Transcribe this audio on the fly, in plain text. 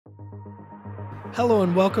Hello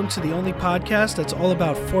and welcome to the only podcast that's all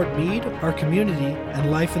about Fort Meade, our community,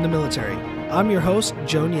 and life in the military. I'm your host,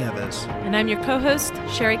 Joe Nieves. And I'm your co-host,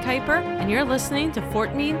 Sherry Kuiper, and you're listening to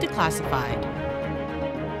Fort Meade Declassified.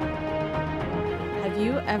 Have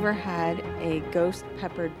you ever had a ghost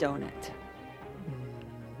pepper donut?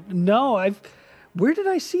 No, where did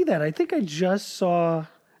I see that? I think I just saw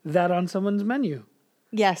that on someone's menu.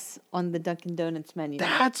 Yes, on the Dunkin' Donuts menu.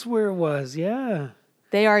 That's where it was, yeah.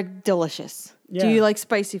 They are delicious. Yeah. Do you like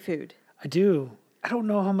spicy food? I do. I don't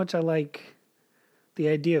know how much I like the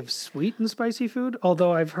idea of sweet and spicy food,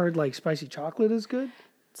 although I've heard like spicy chocolate is good.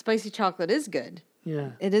 Spicy chocolate is good.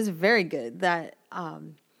 Yeah. It is very good. That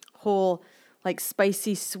whole like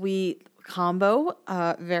spicy sweet combo,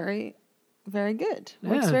 very, very good.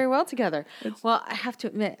 Works very well together. Well, I have to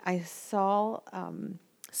admit, I saw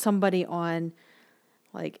somebody on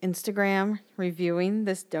like Instagram reviewing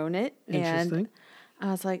this donut. Interesting. And I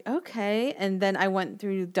was like, okay. And then I went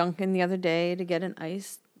through Dunkin' the other day to get an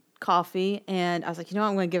iced coffee. And I was like, you know what?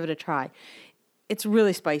 I'm going to give it a try. It's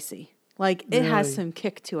really spicy. Like, it has some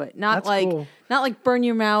kick to it. Not like burn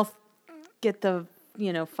your mouth, get the,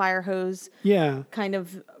 fire hose kind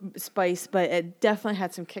of spice. But it definitely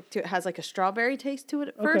had some kick to it. It has like a strawberry taste to it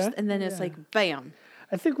at first. And then it's like, bam.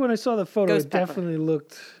 I think when I saw the photo, Ghost it pepper. definitely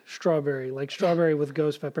looked strawberry, like strawberry with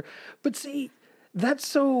ghost pepper. But see, that's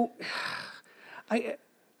so...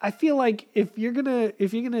 I feel like if you're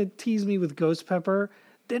gonna tease me with ghost pepper,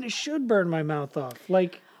 then it should burn my mouth off.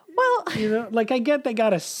 Like, well, like I get they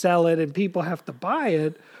gotta sell it and people have to buy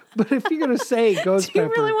it, but if you're gonna say ghost do you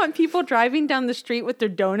pepper, really want people driving down the street with their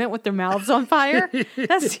donut with their mouths on fire?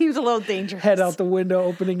 That seems a little dangerous. Head out the window,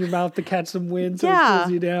 opening your mouth to catch some wind, so it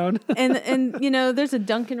cools you down. and there's a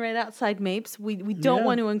Dunkin' right outside Mapes. We don't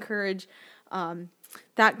want to encourage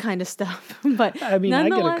that kind of stuff. But I mean, I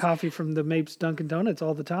get a coffee from the Mapes Dunkin' Donuts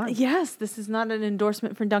all the time. Yes, this is not an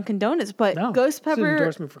endorsement for Dunkin' Donuts, but ghost pepper. It's an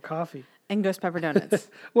endorsement for coffee. And ghost pepper donuts.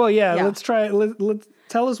 Well, let's try it. Let's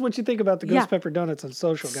tell us what you think about the ghost pepper donuts on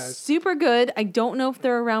social, guys. Super good. I don't know if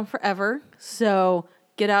they're around forever, so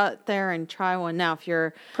get out there and try one now if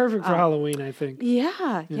you're... Perfect for Halloween, I think.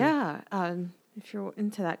 Yeah. If you're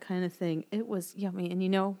into that kind of thing, it was yummy.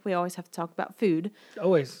 And we always have to talk about food.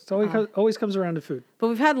 Always. It always comes around to food. But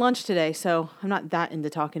we've had lunch today, so I'm not that into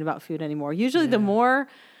talking about food anymore. Usually the more,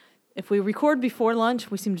 if we record before lunch,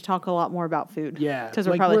 we seem to talk a lot more about food. Yeah. Because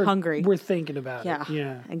we're probably hungry. We're thinking about it.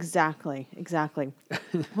 Yeah. Exactly.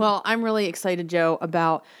 Well, I'm really excited, Joe,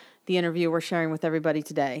 about the interview we're sharing with everybody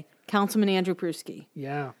today. Councilman Andrew Pruski.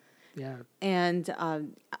 Yeah. And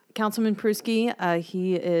Councilman Pruski,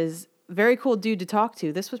 he is... very cool dude to talk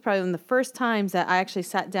to. This was probably one of the first times that I actually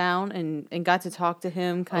sat down and got to talk to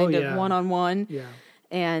him kind of one-on-one. Yeah.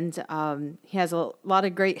 And he has a lot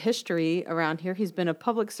of great history around here. He's been a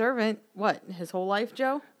public servant, his whole life,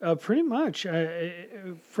 Joe? Pretty much.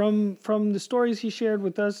 From the stories he shared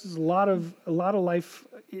with us, is a lot of life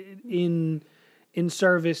in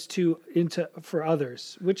service for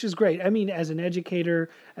others, which is great. I mean, as an educator,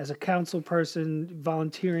 as a council person,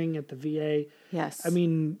 volunteering at the VA. Yes. I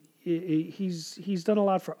mean, he's done a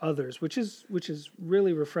lot for others, which is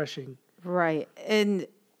really refreshing. Right. And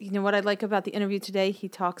what I like about the interview today, he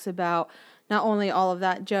talks about not only all of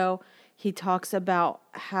that, Joe, he talks about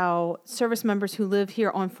how service members who live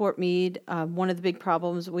here on Fort Meade, one of the big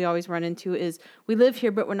problems we always run into is we live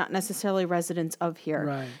here, but we're not necessarily residents of here.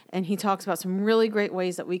 Right. And he talks about some really great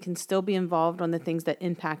ways that we can still be involved on the things that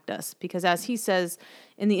impact us. Because as he says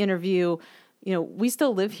in the interview, we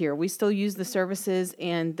still live here. We still use the services,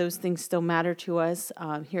 and those things still matter to us.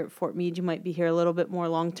 Here at Fort Meade, you might be here a little bit more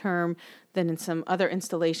long-term than in some other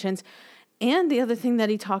installations. And the other thing that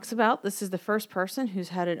he talks about, this is the first person who's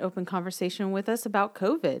had an open conversation with us about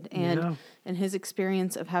COVID and his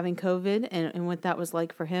experience of having COVID and what that was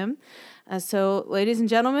like for him. So, ladies and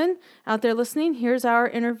gentlemen out there listening, here's our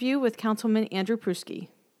interview with Councilman Andrew Pruski.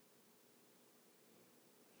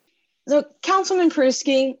 So, Councilman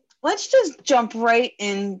Pruski, let's just jump right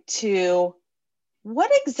into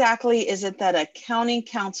what exactly is it that a county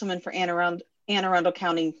councilman for Anne Arundel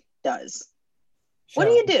County does? Sure. What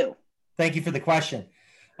do you do? Thank you for the question.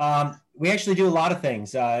 We actually do a lot of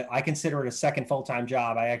things. I consider it a second full-time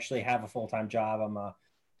job. I actually have a full-time job. I'm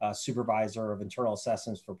a supervisor of internal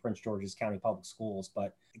assessments for Prince George's County Public Schools,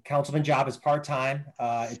 but the councilman job is part-time.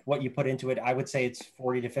 It's what you put into it. I would say it's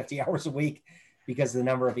 40 to 50 hours a week because of the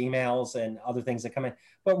number of emails and other things that come in.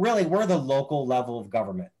 But really, we're the local level of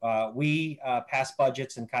government. We pass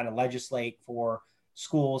budgets and kind of legislate for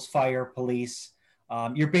schools, fire, police,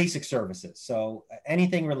 your basic services. So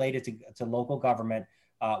anything related to local government,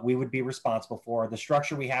 we would be responsible for. The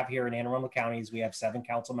structure we have here in Anne Arundel County is we have 7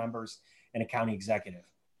 council members and a county executive.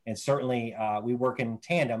 And certainly we work in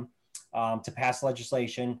tandem to pass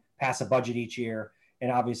legislation, pass a budget each year,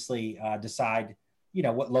 and obviously decide,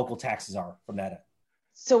 what local taxes are from that end.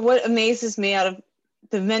 So what amazes me out of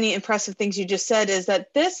the many impressive things you just said is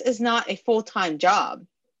that this is not a full-time job.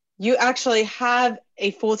 You actually have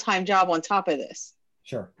a full-time job on top of this.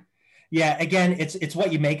 Sure. Yeah. Again, it's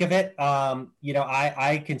what you make of it.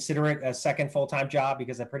 I consider it a second full-time job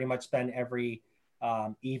because I pretty much spend every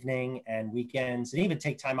evening and weekends and even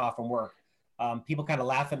take time off from work. People kind of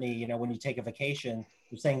laugh at me, when you take a vacation,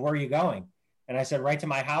 you're saying, where are you going? And I said, right to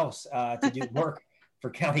my house to do work for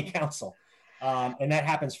county council. And that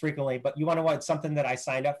happens frequently, but you want to know what? It's something that I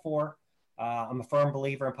signed up for. I'm a firm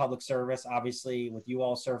believer in public service. Obviously, with you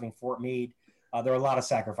all serving Fort Meade, there are a lot of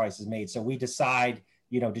sacrifices made. So we decide,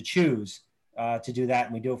 to choose to do that.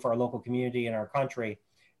 And we do it for our local community and our country.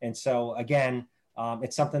 And so, again,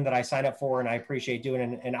 it's something that I signed up for and I appreciate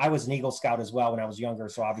doing. And I was an Eagle Scout as well when I was younger.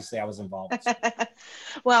 So obviously I was involved.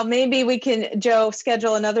 Well, maybe we can, Joe,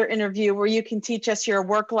 schedule another interview where you can teach us your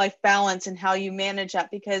work-life balance and how you manage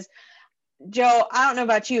that. Because Joe, I don't know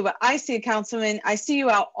about you, but I see a councilman, I see you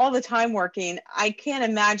out all the time working. I can't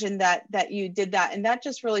imagine that you did that. And that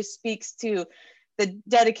just really speaks to the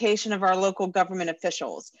dedication of our local government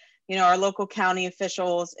officials, our local county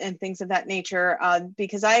officials and things of that nature.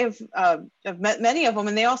 Because I've met many of them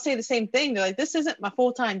and they all say the same thing. They're like, this isn't my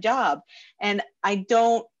full-time job. And I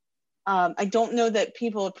don't know that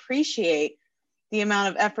people appreciate the amount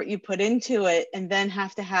of effort you put into it and then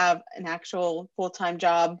have to have an actual full-time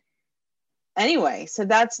job anyway. So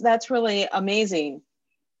that's really amazing.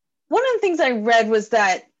 One of the things I read was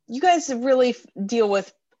that you guys really deal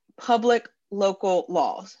with public local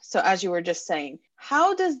laws. So as you were just saying,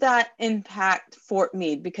 how does that impact Fort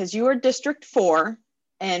Meade? Because you are District 4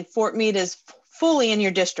 and Fort Meade is fully in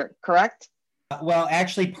your district, correct? Well,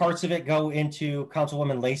 actually parts of it go into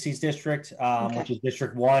Councilwoman Lacey's district, which is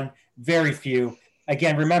District 1, very few.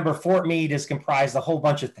 Again, remember, Fort Meade is comprised of a whole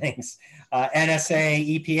bunch of things.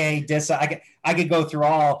 NSA, EPA, DISA, I could go through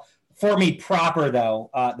all. Fort Meade proper, though,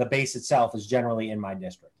 the base itself is generally in my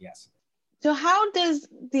district, yes. So how does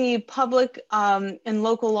the public and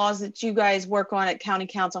local laws that you guys work on at County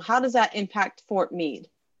Council, how does that impact Fort Meade?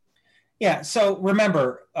 Yeah, so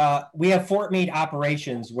remember, we have Fort Meade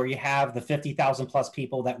operations where you have the 50,000 plus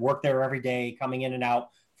people that work there every day coming in and out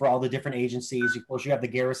for all the different agencies. Of course, you have the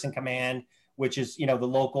Garrison Command, which is, the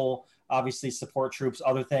local, obviously, support troops,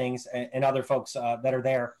 other things, and other folks that are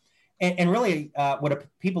there. And really, what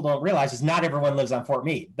people don't realize is not everyone lives on Fort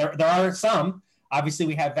Meade. There are some. Obviously,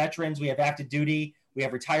 we have veterans, we have active duty, we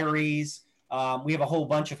have retirees, we have a whole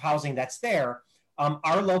bunch of housing that's there.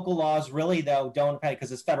 Our local laws really, though, don't pay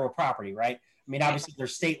because it's federal property, right? I mean, obviously,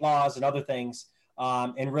 there's state laws and other things.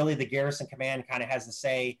 And really, the Garrison Command kind of has the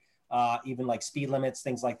say, even like speed limits,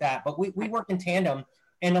 things like that. But we work in tandem.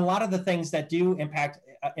 And a lot of the things that do impact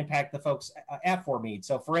the folks at Fort Meade.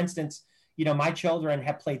 So, for instance, my children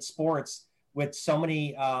have played sports with so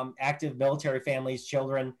many active military families,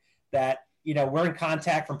 children that, we're in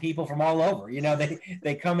contact from people from all over.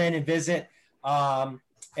 They come in and visit.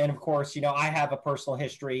 And of course, I have a personal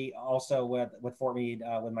history also with Fort Meade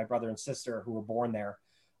with my brother and sister who were born there.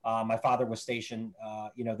 My father was stationed,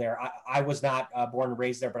 there. I was not born and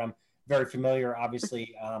raised there, but I'm very familiar,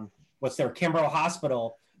 obviously. What's there? Kimbrough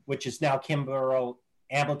Hospital, which is now Kimbrough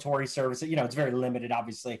Ambulatory Services. It's very limited,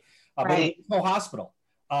 obviously. But it was a whole hospital.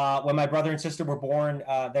 When my brother and sister were born,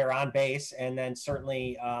 they're on base. And then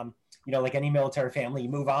certainly, like any military family, you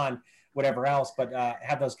move on, whatever else, but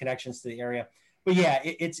have those connections to the area. But yeah,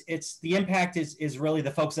 it's the impact is really the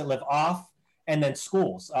folks that live off and then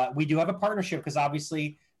schools. We do have a partnership because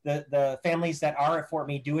obviously the families that are at Fort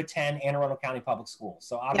Meade do attend Anne Arundel County Public Schools.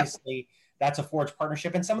 So obviously that's a forged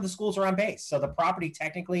partnership, and some of the schools are on base. So the property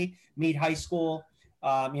technically, Meade High School,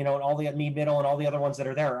 and all the Meade Middle and all the other ones that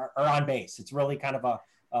are there are on base. It's really kind of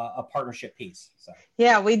a partnership piece. So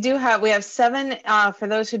yeah, we have 7, for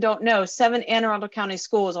those who don't know, 7 Anne Arundel County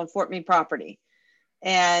schools on Fort Meade property.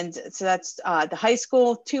 And so that's the high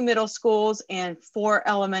school, 2 middle schools, and 4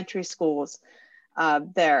 elementary schools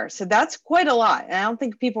there. So that's quite a lot. And I don't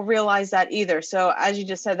think people realize that either. So as you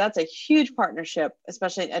just said, that's a huge partnership,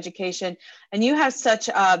 especially in education. And you have such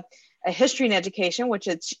a history in education, which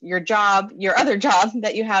it's your job, your other job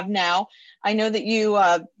that you have now. I know that you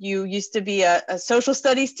used to be a social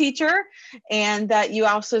studies teacher, and that you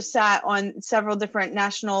also sat on several different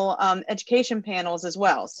national education panels as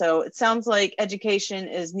well. So it sounds like education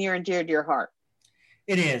is near and dear to your heart.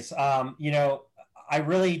 It is. I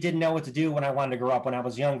really didn't know what to do when I wanted to grow up when I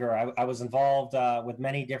was younger. I was involved with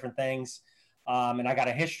many different things, and I got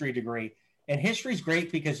a history degree. And history is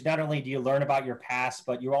great because not only do you learn about your past,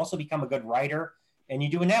 but you also become a good writer and you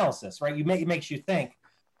do analysis, right? It makes you think.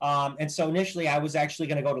 And so initially I was actually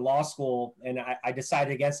going to go to law school, and I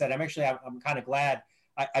decided against that. I'm kind of glad.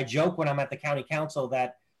 I joke when I'm at the county council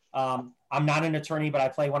that I'm not an attorney, but I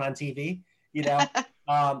play one on TV, you know,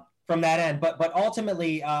 from that end. But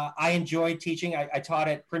ultimately, I enjoyed teaching. I taught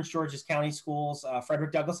at Prince George's County Schools,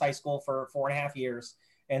 Frederick Douglass High School for 4.5 years.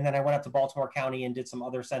 And then I went up to Baltimore County and did some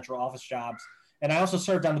other central office jobs. And I also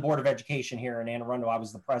served on the Board of Education here in Anne Arundel. I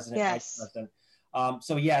was the president. Yes. Vice president.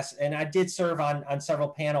 So yes, and I did serve on several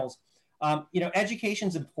panels. Education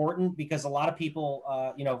is important because a lot of people,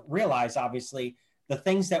 realize obviously the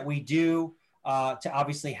things that we do to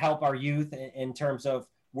obviously help our youth in terms of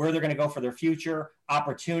where they're going to go for their future,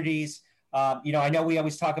 opportunities. I know we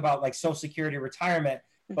always talk about like Social Security, retirement,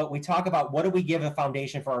 but we talk about what do we give a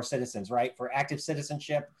foundation for our citizens, right? For active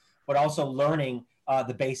citizenship, but also learning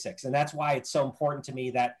the basics. And that's why it's so important to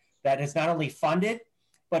me that is not only funded,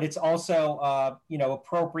 but it's also,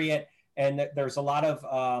 appropriate. And there's a lot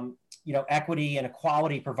of, equity and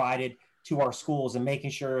equality provided to our schools and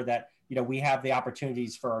making sure that, we have the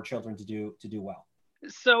opportunities for our children to do well.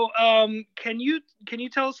 So can you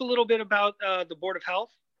tell us a little bit about the Board of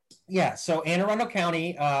Health? Yeah, so Anne Arundel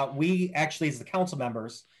County, we actually, as the council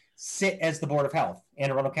members, sit as the Board of Health,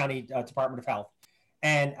 Anne Arundel County Department of Health.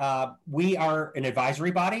 And we are an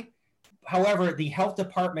advisory body. However, the health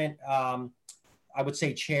department, I would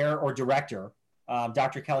say chair or director,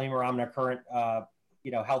 Dr. Kelly Muramna, current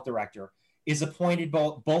health director, is appointed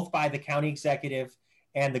both by the county executive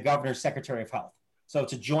and the governor's secretary of health. So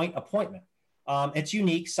it's a joint appointment. It's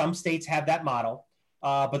unique. Some states have that model,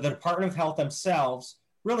 but the Department of Health themselves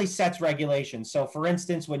really sets regulations. So for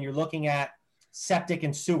instance, when you're looking at septic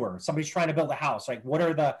and sewer, somebody's trying to build a house, like what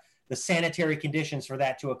are the sanitary conditions for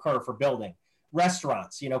that to occur for building?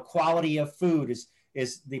 Restaurants, quality of food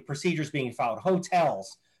is the procedures being followed.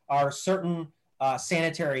 Hotels are certain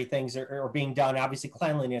sanitary things are being done, obviously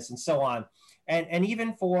cleanliness and so on. And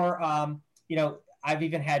even for, I've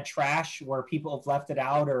even had trash where people have left it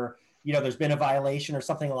out or, there's been a violation or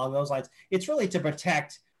something along those lines. It's really to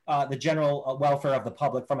protect the general welfare of the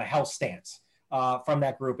public from a health stance from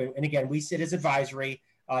that group. And again, we sit as advisory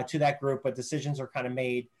to that group, but decisions are kind of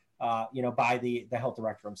made, by the health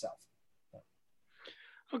director himself.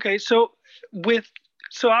 Okay, so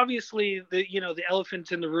obviously the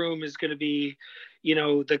elephant in the room is going to be,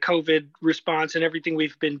 the COVID response and everything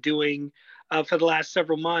we've been doing for the last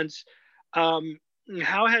several months.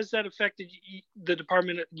 How has that affected the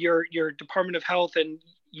department, your Department of Health, and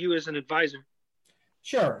you as an advisor?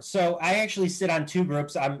 Sure. So I actually sit on two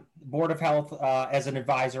groups. I'm Board of Health as an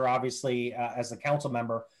advisor, obviously as a council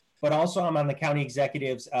member, but also I'm on the county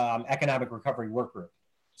executive's economic recovery work group.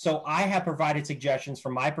 So I have provided suggestions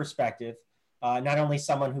from my perspective, not only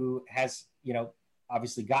someone who has,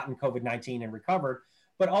 obviously gotten COVID-19 and recovered,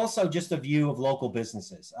 but also just a view of local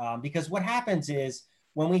businesses. Because what happens is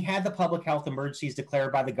when we had the public health emergencies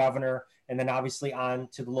declared by the governor, and then obviously on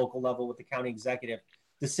to the local level with the county executive,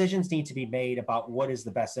 decisions need to be made about what is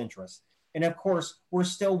the best interest. And of course, we're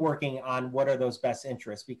still working on what are those best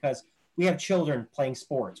interests because we have children playing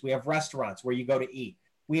sports. We have restaurants where you go to eat.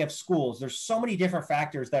 We have schools. There's so many different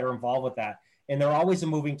factors that are involved with that. And they're always a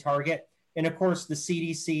moving target. And of course, the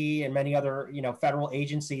CDC and many other, federal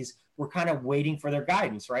agencies were kind of waiting for their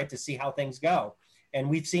guidance, right, to see how things go. And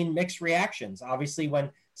we've seen mixed reactions. Obviously,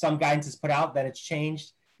 when some guidance is put out, then it's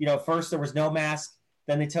changed. First there was no mask,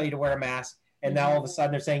 then they tell you to wear a mask. And now all of a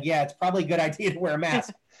sudden they're saying, yeah, it's probably a good idea to wear a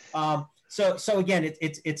mask. So again,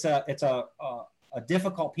 it's a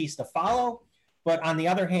difficult piece to follow. But on the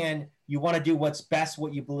other hand, you want to do what's best,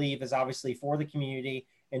 what you believe is obviously for the community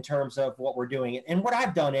in terms of what we're doing. And what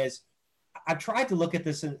I've done is I've tried to look at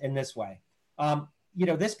this in this way.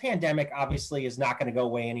 This pandemic obviously is not going to go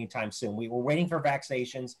away anytime soon. We're waiting for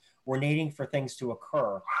vaccinations. We're waiting for things to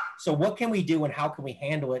occur. So what can we do and how can we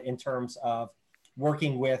handle it in terms of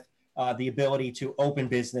working with the ability to open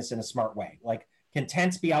business in a smart way? Like, can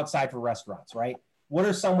tents be outside for restaurants, right? What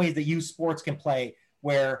are some ways that youth sports can play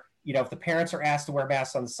where, if the parents are asked to wear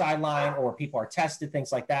masks on the sideline or people are tested,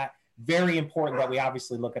 things like that? Very important that we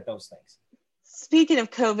obviously look at those things. Speaking of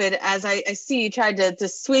COVID, as I see you tried to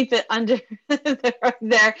sweep it under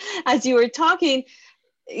there as you were talking,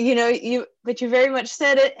 but you very much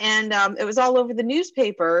said it, and it was all over the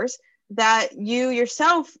newspapers that you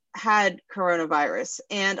yourself had coronavirus.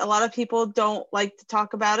 And a lot of people don't like to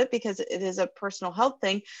talk about it because it is a personal health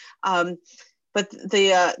thing. But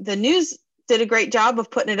the news did a great job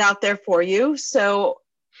of putting it out there for you. So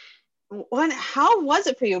how was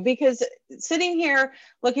it for you? Because sitting here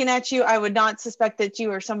looking at you, I would not suspect that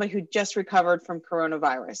you are somebody who just recovered from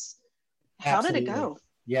coronavirus. How Absolutely. did it go?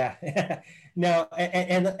 Yeah. No,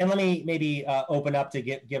 and let me maybe open up to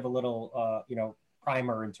give a little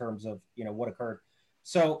primer in terms of what occurred.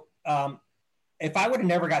 So if I would have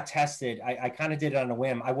never got tested, I kind of did it on a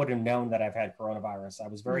whim. I wouldn't have known that I've had coronavirus. I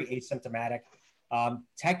was very asymptomatic.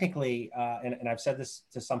 Technically, and I've said this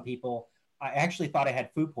to some people, I actually thought I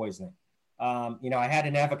had food poisoning. I had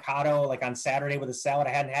an avocado like on Saturday with a salad.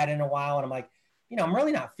 I hadn't had it in a while. And I'm like, I'm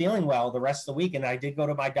really not feeling well the rest of the week. And I did go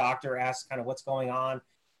to my doctor, ask kind of what's going on.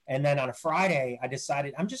 And then on a Friday, I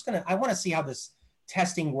decided I want to see how this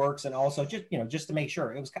testing works. And also just to make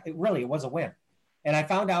sure it was a whim. And I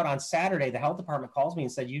found out on Saturday, the health department calls me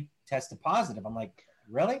and said, you tested positive. I'm like,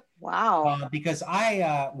 really? Wow. Because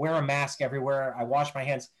I wear a mask everywhere. I wash my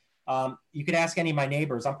hands. You could ask any of my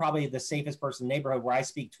neighbors. I'm probably the safest person in the neighborhood where I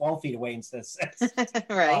speak 12 feet away instead of 6.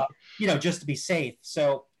 Right. Just to be safe.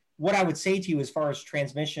 So what I would say to you as far as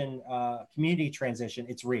transmission, community transition,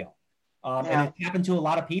 it's real. And it happened to a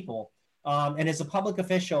lot of people. And as a public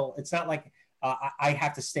official, it's not like I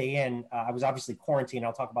have to stay in. I was obviously quarantined.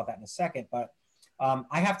 I'll talk about that in a second, but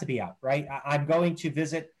I have to be out, right? I'm going to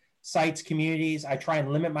visit sites, communities. I try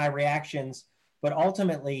and limit my reactions. But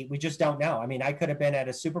ultimately, we just don't know. I mean, I could have been at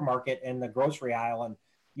a supermarket in the grocery aisle and,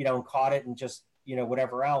 and caught it and just,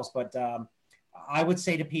 whatever else. But I would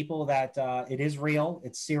say to people that it is real.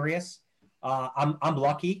 It's serious. I'm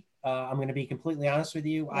lucky. I'm going to be completely honest with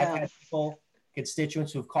you. I've had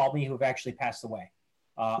constituents who've called me who have actually passed away.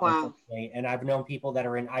 Wow. And I've known people that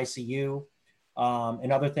are in ICU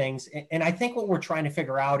and other things. And I think what we're trying to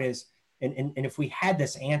figure out is, and if we had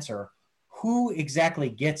this answer, who exactly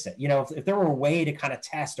gets it? If there were a way to kind of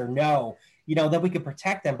test or know, that we could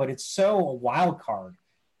protect them, but it's so a wild card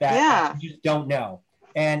that you just don't know.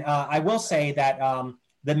 And I will say that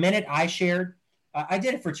the minute I shared, I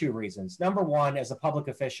did it for 2 reasons. Number one, as a public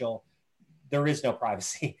official, there is no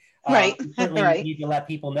privacy. Right. You certainly need to let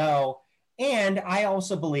people know. And I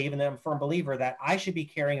also believe, and I'm a firm believer, that I should be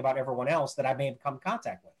caring about everyone else that I may have come in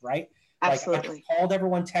contact with, right? Absolutely. Like I called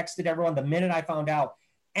everyone, texted everyone. The minute I found out,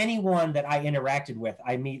 anyone that I interacted with,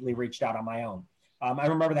 I immediately reached out on my own. I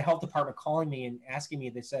remember the health department calling me and asking me,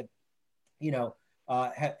 they said,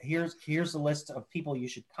 here's the list of people you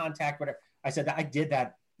should contact, whatever. I said, I did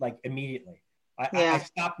that like immediately. I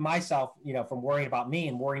stopped myself, from worrying about me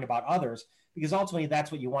and worrying about others, because ultimately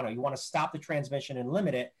that's what you want to. You want to stop the transmission and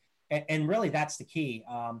limit it. And really that's the key.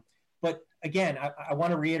 But again, I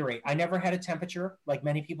want to reiterate, I never had a temperature like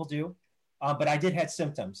many people do, but I did have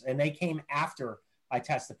symptoms, and they came after I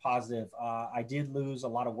tested positive. I did lose a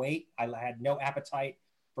lot of weight. I had no appetite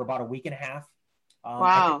for about a week and a half.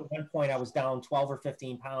 I think at one point I was down 12 or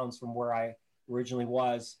 15 pounds from where I originally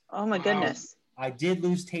was. Oh my goodness. I did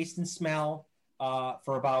lose taste and smell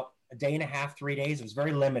for about a day and a half, 3 days. It was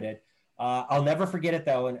very limited. I'll never forget it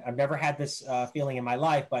though. And I've never had this feeling in my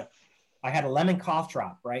life, but I had a lemon cough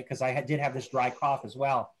drop, right? Because I did have this dry cough as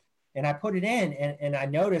well. And I put it in and I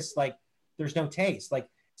noticed like there's no taste.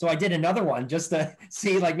 So I did another one just to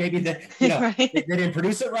see like maybe they didn't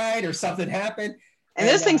produce it right or something happened. And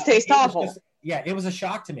those things taste awful. It was a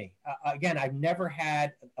shock to me. Again, I've never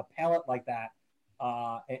had a pellet like that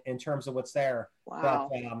in terms of what's there. Wow.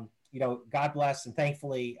 But, God bless. And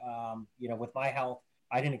thankfully, with my health,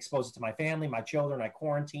 I didn't expose it to my family, my children. I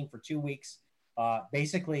quarantined for 2 weeks,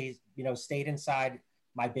 basically, stayed inside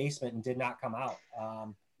my basement and did not come out,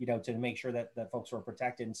 to make sure that folks were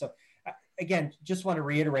protected. And so, again, just want to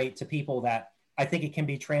reiterate to people that I think it can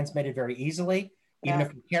be transmitted very easily, even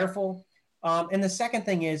if you're careful. And the second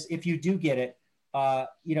thing is, if you do get it,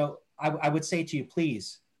 I would say to you,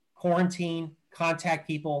 please quarantine, contact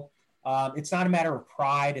people. It's not a matter of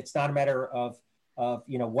pride. It's not a matter of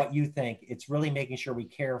what you think. It's really making sure we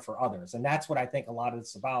care for others. And that's what I think a lot of this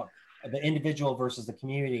is about, the individual versus the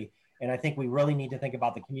community. And I think we really need to think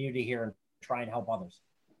about the community here and try and help others.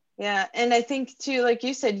 Yeah. And I think too, like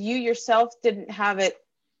you said, you yourself didn't have it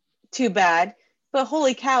too bad, but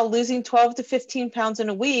holy cow, losing 12 to 15 pounds in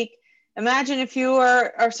a week. Imagine if you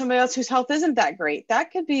are somebody else whose health isn't that great.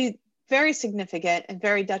 That could be very significant and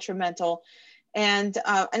very detrimental. And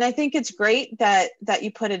I think it's great that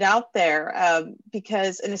you put it out there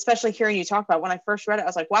because, and especially hearing you talk about it, when I first read it, I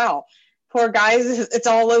was like, wow, poor guys, it's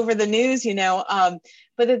all over the news,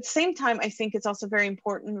 but at the same time, I think it's also very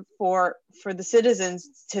important for the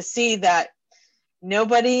citizens to see that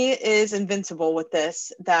nobody is invincible with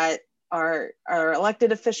this, that our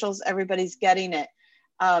elected officials, everybody's getting it.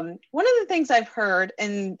 One of the things I've heard,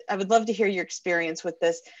 and I would love to hear your experience with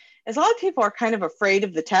this, is a lot of people are kind of afraid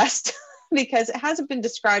of the test because it hasn't been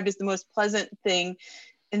described as the most pleasant thing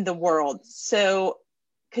in the world. So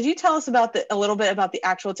could you tell us about a little bit about the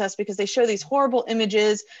actual test? Because they show these horrible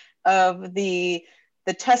images of the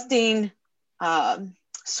testing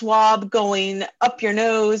swab going up your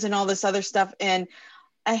nose and all this other stuff. And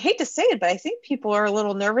I hate to say it, but I think people are a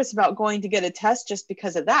little nervous about going to get a test just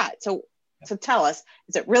because of that. So tell us,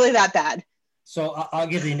 is it really that bad? So I'll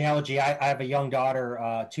give the analogy. I have a young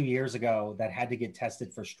daughter 2 years ago that had to get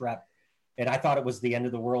tested for strep. And I thought it was the end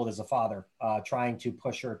of the world as a father, trying to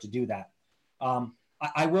push her to do that.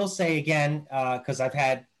 I will say again, because I've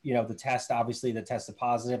had, the test, obviously the tested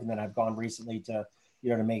positive, and then I've gone recently to,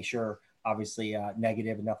 to make sure, obviously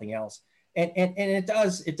negative and nothing else. And it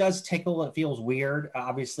does tickle. It feels weird,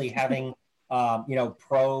 obviously having,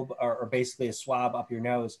 probe or basically a swab up your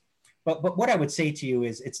nose. But what I would say to you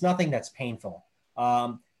is it's nothing that's painful.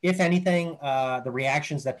 If anything, the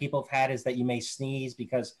reactions that people have had is that you may sneeze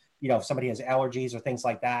because, if somebody has allergies or things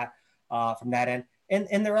like that from that end.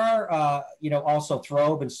 And there are, also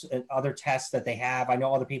Throbe and other tests that they have. I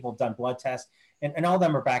know other people have done blood tests, and all of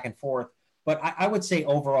them are back and forth. But I would say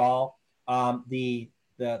overall, the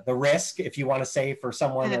risk, if you want to say, for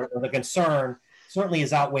someone or the concern certainly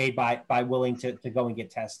is outweighed by willing to go and get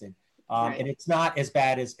tested. Right. And it's not as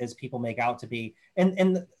bad as people make out to be.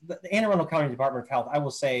 And the Anne Arundel County Department of Health, I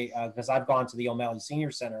will say, because I've gone to the O'Malley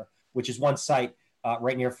Senior Center, which is one site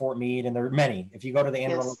right near Fort Meade, and there are many. If you go to the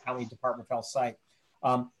Anne Arundel County Department of Health site,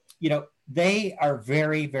 they are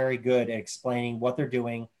very, very good at explaining what they're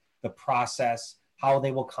doing, the process, how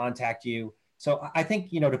they will contact you. So I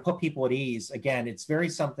think, to put people at ease, again, it's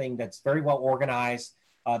something that's very well organized.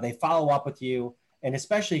 They follow up with you. And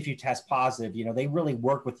especially if you test positive, they really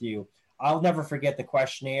work with you. I'll never forget the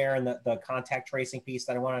questionnaire and the contact tracing piece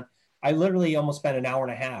that I went on. I literally almost spent an hour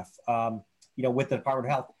and a half, with the Department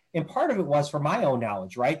of Health. And part of it was for my own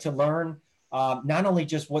knowledge, right? To learn not only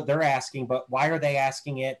just what they're asking, but why are they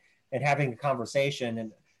asking it, and having a conversation.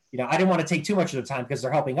 And, I didn't want to take too much of the time because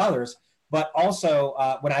they're helping others. But also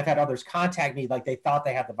when I've had others contact me, like they thought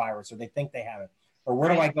they had the virus or they think they have it, or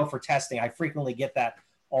where do I go for testing? I frequently get that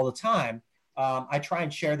all the time. I try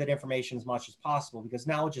and share that information as much as possible because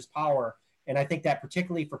knowledge is power. And I think that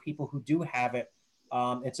particularly for people who do have it,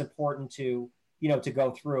 it's important to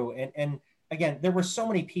go through. And again, there were so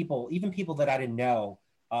many people, even people that I didn't know,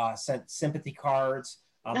 sent sympathy cards.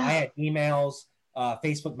 I had emails,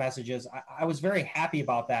 Facebook messages. I was very happy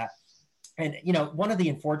about that. And, one of the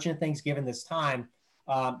unfortunate things given this time,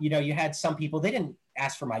 you had some people, they didn't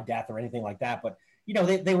ask for my death or anything like that, but,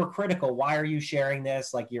 they were critical. Why are you sharing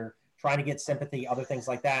this? Like you're trying to get sympathy, other things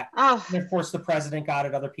like that. And of course, the president got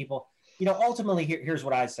it, other people. Ultimately, here's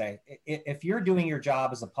what I say. If you're doing your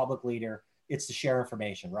job as a public leader, it's to share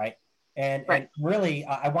information, right? And really,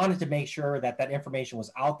 I wanted to make sure that information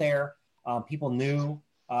was out there. People knew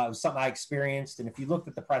it was something I experienced. And if you looked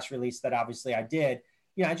at the press release that obviously I did,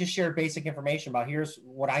 I just shared basic information about here's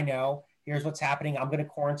what I know. Here's what's happening. I'm going to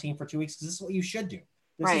quarantine for 2 weeks because this is what you should do.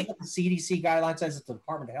 This is what the CDC guidelines says. It's the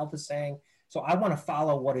Department of Health is saying. So I want to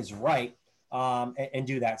follow what is right and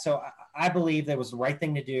do that. So I believe that was the right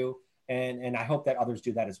thing to do. And I hope that others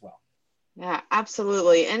do that as well. Yeah,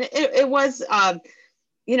 absolutely. And it was,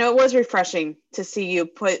 it was refreshing to see you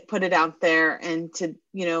put it out there and to,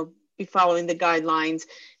 be following the guidelines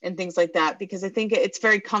and things like that, because I think it's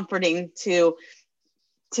very comforting to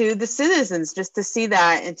the citizens just to see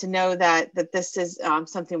that and to know that this is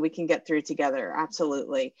something we can get through together.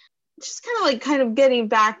 Absolutely. Just kind of getting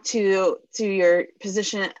back to your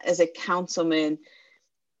position as a councilman.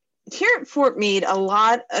 Here at Fort Meade, a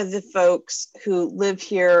lot of the folks who live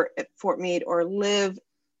here at Fort Meade or live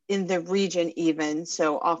in the region even,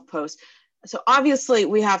 so off post. So obviously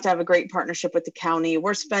we have to have a great partnership with the county.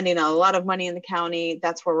 We're spending a lot of money in the county.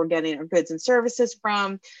 That's where we're getting our goods and services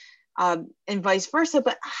from, and vice versa.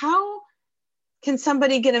 But how can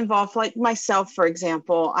somebody get involved? Like myself, for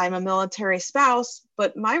example, I'm a military spouse,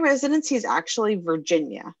 but my residency is actually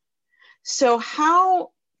Virginia. So how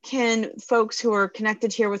can folks who are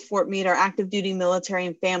connected here with Fort Meade, our active duty military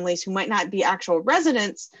and families who might not be actual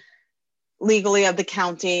residents legally of the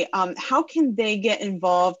county, how can they get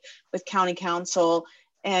involved with county council,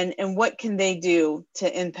 and what can they do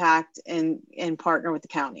to impact and partner with the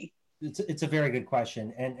county? It's a very good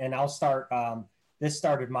question. And I'll start, this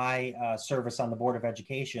started my service on the Board of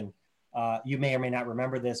Education. You may or may not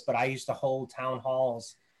remember this, but I used to hold town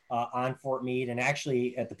halls on Fort Meade, and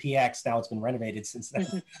actually at the PX, now it's been renovated since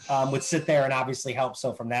then, would sit there and obviously help.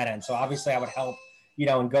 So from that end, so obviously I would help,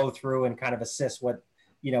 and go through and kind of assist what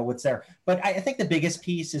what's there. But I think the biggest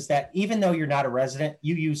piece is that even though you're not a resident,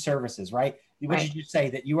 you use services, right? What did you say?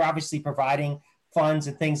 That you're obviously providing funds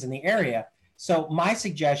and things in the area. So my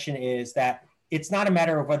suggestion is that it's not a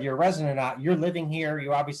matter of whether you're a resident or not. You're living here.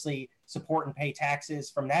 You obviously support and pay taxes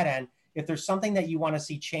from that end. If there's something that you want to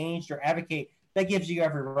see changed or advocate, that gives you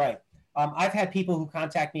every right. I've had people who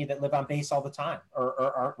contact me that live on base all the time or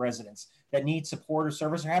aren't residents that need support or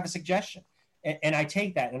service or have a suggestion. And I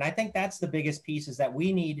take that. And I think that's the biggest piece, is that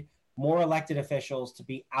we need more elected officials to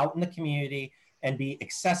be out in the community and be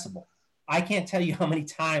accessible. I can't tell you how many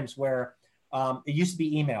times where it used to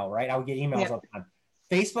be email, right? I would get emails all the time.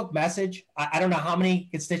 Facebook message, I don't know how many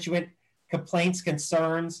constituent complaints,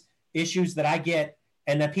 concerns, issues that I get,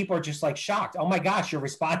 and then people are just like shocked. Oh my gosh, you're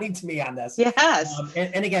responding to me on this. Yes.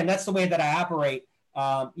 And again, that's the way that I operate,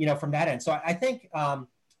 from that end. So I think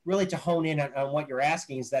really to hone in on what you're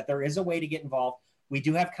asking is that there is a way to get involved. We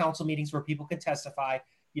do have council meetings where people can testify.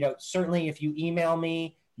 Certainly if you email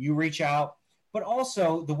me, you reach out, but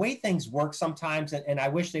also the way things work sometimes, and I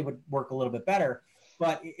wish they would work a little bit better,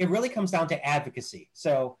 but it really comes down to advocacy.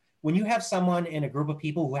 So when you have someone in a group of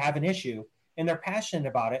people who have an issue and they're passionate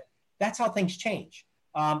about it, that's how things change.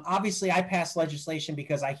 Obviously, I pass legislation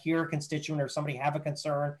because I hear a constituent or somebody have a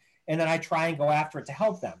concern, and then I try and go after it to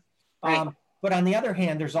help them. Right. But on the other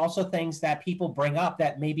hand, there's also things that people bring up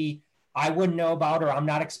that maybe I wouldn't know about or I'm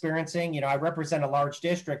not experiencing. I represent a large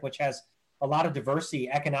district which has a lot of diversity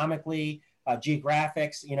economically,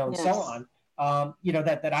 geographics, and so on.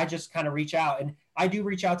 That I just kind of reach out, and I do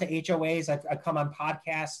reach out to HOAs. I come on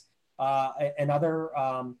podcasts and other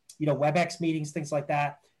WebEx meetings, things like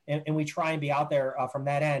that. And we try and be out there from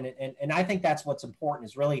that end. And I think that's what's important,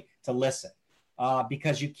 is really to listen,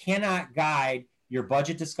 because you cannot guide your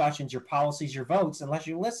budget discussions, your policies, your votes unless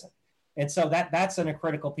you listen. And so that's a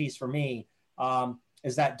critical piece for me,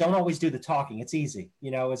 is that don't always do the talking. It's easy.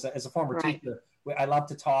 As a former teacher, I love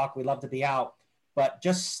to talk. We love to be out. But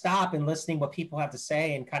just stop and listening what people have to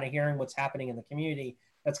say and kind of hearing what's happening in the community.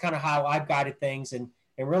 That's kind of how I've guided things and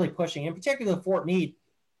really pushing, in particular Fort Meade,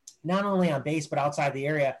 not only on base, but outside the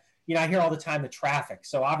area. I hear all the time the traffic.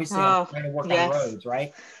 So obviously I'm trying to work on roads,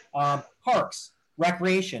 right? Parks,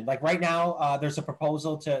 recreation. Like right now, there's a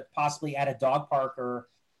proposal to possibly add a dog park or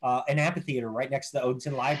an amphitheater right next to the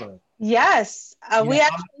Odenton Library. Yes. We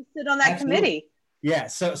actually sit on that committee. Yeah.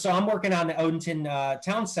 So I'm working on the Odenton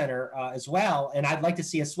Town Center as well. And I'd like to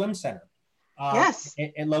see a swim center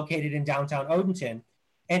and located in downtown Odenton.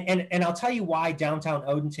 And I'll tell you why downtown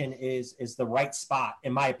Odenton is the right spot,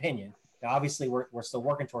 in my opinion. Now, obviously, we're still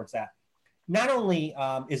working towards that. Not only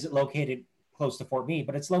is it located close to Fort Meade,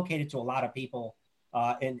 but it's located to a lot of people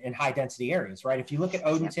in high density areas, right? If you look at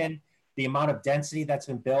Odenton, the amount of density that's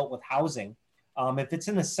been built with housing, if it's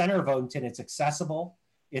in the center of Odenton, it's accessible,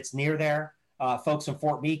 it's near there. Folks in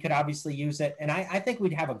Fort Meade could obviously use it. And I think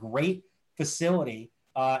we'd have a great facility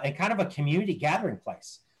and kind of a community gathering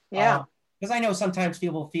place. Yeah. Because I know sometimes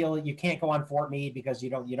people feel you can't go on Fort Meade because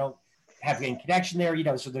you don't have any connection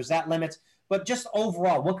there, so there's that limits. But just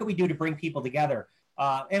overall, what can we do to bring people together?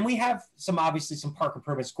 And we have obviously some park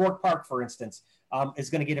improvements. Gork Park, for instance, is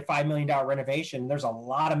going to get a $5 million renovation. There's a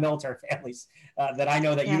lot of military families that I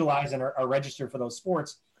know that utilize and are registered for those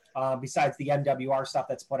sports, besides the MWR stuff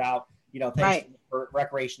that's put out, things for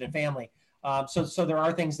recreation and family. So there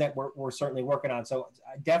are things that we're certainly working on. So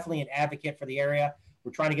definitely an advocate for the area.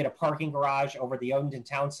 We're trying to get a parking garage over the Odenton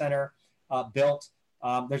Town Center built.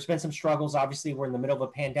 There's been some struggles. Obviously, we're in the middle of a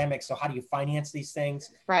pandemic. So how do you finance these things?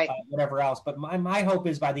 Right. Whatever else. But my hope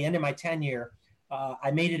is by the end of my tenure, I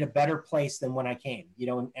made it a better place than when I came,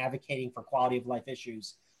 in advocating for quality of life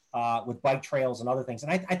issues with bike trails and other things.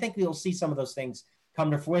 And I think we'll see some of those things come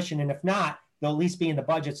to fruition. And if not, they'll at least be in the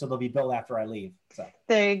budget. So they'll be built after I leave. So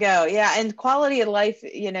there you go. Yeah. And quality of life,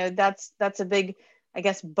 that's a big, I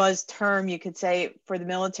guess, buzz term, you could say, for the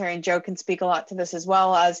military. And Joe can speak a lot to this as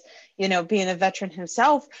well, as, being a veteran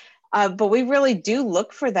himself. But we really do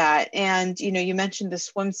look for that. And, you mentioned the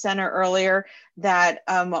swim center earlier, that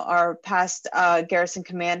our past garrison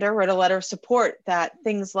commander wrote a letter of support that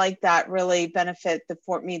things like that really benefit the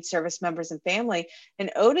Fort Meade service members and family. In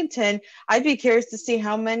Odenton, I'd be curious to see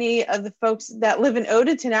how many of the folks that live in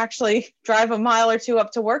Odenton actually drive a mile or two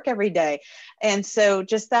up to work every day. And so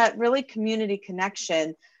just that really community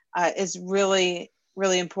connection is really,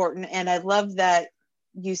 really important. And I love that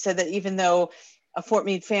you said that even though a Fort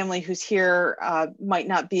Meade family who's here might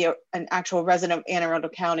not be an actual resident of Anne Arundel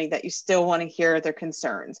County, that you still want to hear their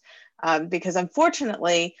concerns. Because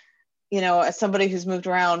unfortunately, as somebody who's moved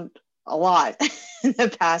around a lot in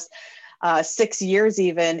the past 6 years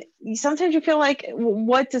even, sometimes you feel like,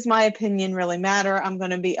 what does my opinion really matter? I'm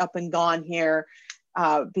going to be up and gone here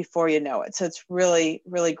before you know it. So it's really,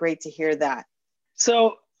 really great to hear that.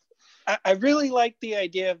 So I really like the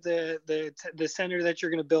idea of the center that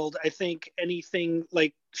you're going to build. I think anything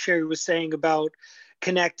like Sherry was saying about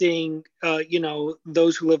connecting,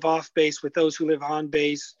 those who live off base with those who live on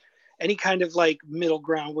base, any kind of like middle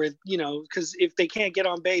ground where, because if they can't get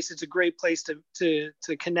on base, it's a great place to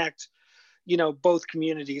connect, both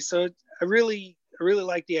communities. So I really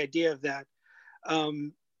like the idea of that.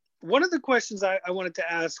 One of the questions I wanted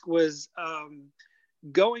to ask was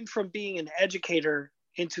going from being an educator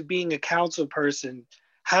into being a council person.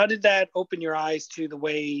 How did that open your eyes to the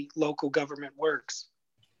way local government works?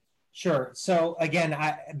 Sure. So again,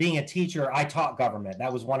 being a teacher, I taught government.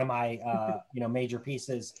 That was one of my major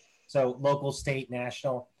pieces. So local, state,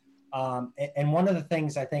 national. And one of the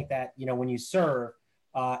things I think that, when you serve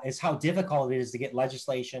is how difficult it is to get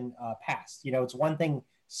legislation passed. It's one thing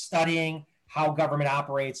studying how government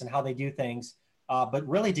operates and how they do things, but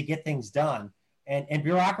really to get things done. And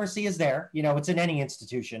bureaucracy is there. It's in any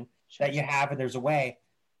institution that you have, and there's a way.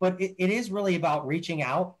 But it is really about reaching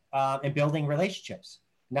out and building relationships,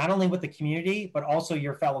 not only with the community, but also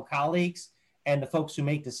your fellow colleagues and the folks who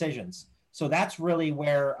make decisions. So that's really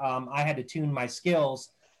where I had to tune my skills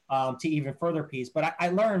to even further piece. But I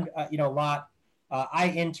learned, a lot.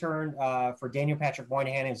 I interned for Daniel Patrick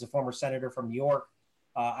Moynihan. He was a former senator from New York.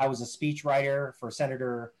 I was a speechwriter for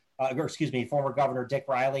former Governor Dick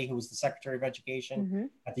Riley, who was the Secretary of Education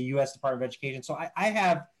at the U.S. Department of Education. So I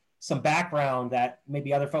have some background that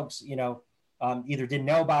maybe other folks, either didn't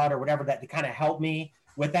know about or whatever, that kind of helped me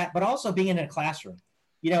with that. But also being in a classroom,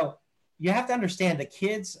 you have to understand that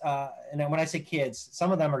kids, and when I say kids,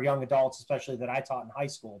 some of them are young adults, especially that I taught in high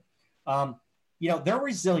school. They're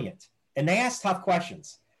resilient and they ask tough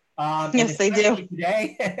questions. Yes, they do.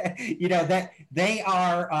 Today, that they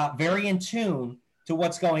are very in tune to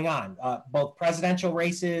what's going on, both presidential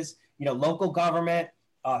races, local government,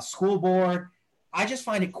 school board. I just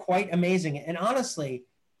find it quite amazing. And honestly,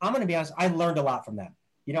 I'm going to be honest, I learned a lot from them.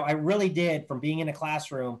 I really did, from being in a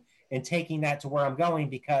classroom and taking that to where I'm going,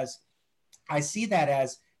 because I see that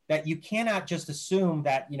as that you cannot just assume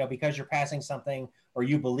that, because you're passing something or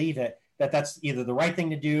you believe it, that's either the right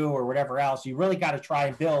thing to do or whatever else. You really got to try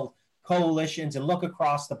and build coalitions and look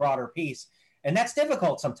across the broader piece. And that's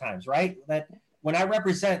difficult sometimes, right? That when I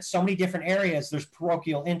represent so many different areas, there's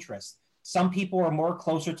parochial interest. Some people are more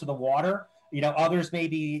closer to the water, others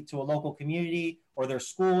maybe to a local community or their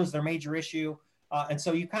school is their major issue. And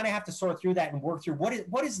so you kind of have to sort through that and work through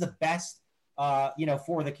what is the best,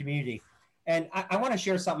 for the community. And I want to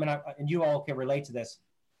share something, and you all can relate to this.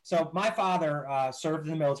 So my father served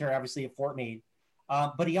in the military, obviously at Fort Meade,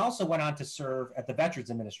 but he also went on to serve at the Veterans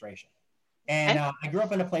Administration. And I grew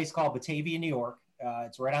up in a place called Batavia, New York.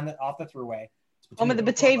 It's right off the thruway. Home of the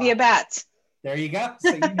Batavia Bats. There you go.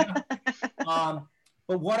 So,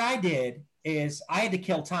 but what I did is I had to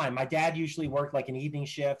kill time. My dad usually worked like an evening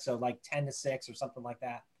shift, so like 10 to 6 or something like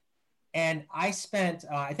that. And I spent,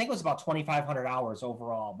 I think it was about 2,500 hours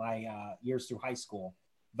overall, my years through high school,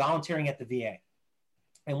 volunteering at the VA.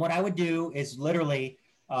 And what I would do is literally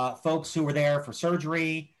folks who were there for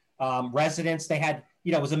surgery, residents, they had,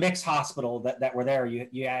 it was a mixed hospital that were there.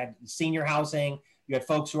 You had senior housing, you had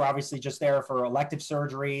folks who were obviously just there for elective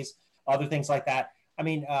surgeries, other things like that. I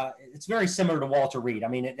mean, it's very similar to Walter Reed. I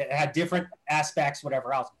mean, it had different aspects,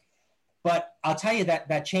 whatever else. But I'll tell you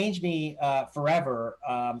that changed me forever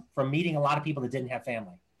from meeting a lot of people that didn't have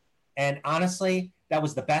family. And honestly, that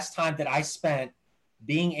was the best time that I spent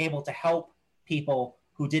being able to help people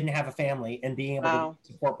who didn't have a family and being able to be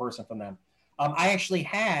a support person from them. I actually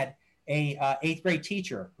had a 8th grade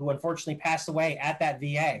teacher who unfortunately passed away at that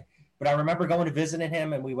VA. But I remember going to visit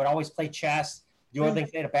him, and we would always play chess, do other things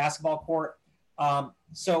at a basketball court.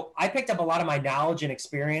 So I picked up a lot of my knowledge and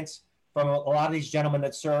experience from a lot of these gentlemen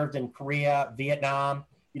that served in Korea, Vietnam,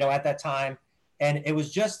 at that time. And it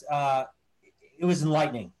was just, it was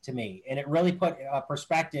enlightening to me. And it really put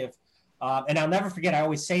perspective. And I'll never forget, I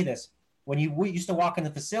always say this, when we used to walk in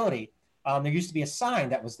the facility, there used to be a sign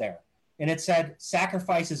that was there. And it said,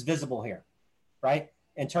 sacrifice is visible here, right?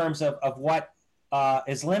 In terms of what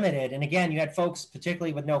is limited. And again, you had folks,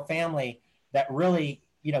 particularly with no family, that really,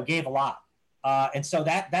 gave a lot. And so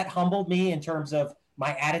that humbled me in terms of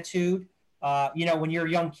my attitude. When you're a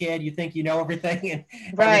young kid, you think you know everything and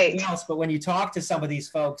everything else. But when you talk to some of these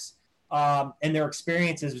folks and their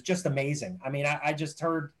experiences, it's just amazing. I mean, I just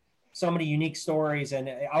heard so many unique stories, and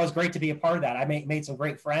I was great to be a part of that. I made some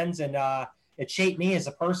great friends, and it shaped me as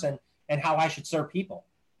a person and how I should serve people.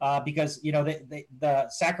 Because, the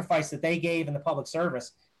sacrifice that they gave in the public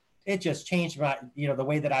service, it just changed my, the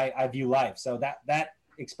way that I view life. So that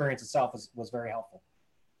experience itself was very helpful.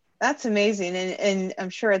 That's amazing. And I'm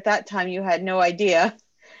sure at that time you had no idea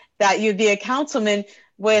that you'd be a councilman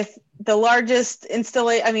with the largest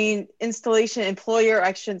installation employer.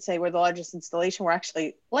 I shouldn't say we're the largest installation. We're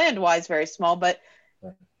actually land-wise very small, but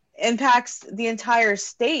impacts the entire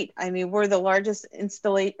state. I mean, we're the largest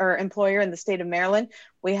employer in the state of Maryland.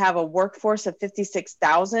 We have a workforce of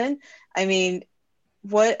 56,000. I mean,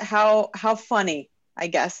 how funny, I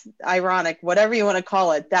guess, ironic, whatever you want to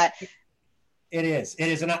call it, that it is.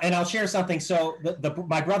 And I'll share something. So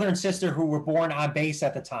my brother and sister who were born on base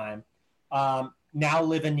at the time, now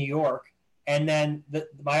live in New York. And then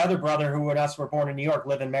my other brother who and us were born in New York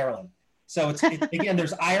live in Maryland. So it's again,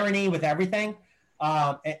 there's irony with everything.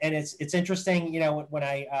 And it's interesting, when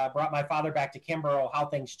I brought my father back to Kimbrough, how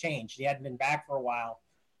things changed. He hadn't been back for a while.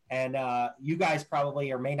 And you guys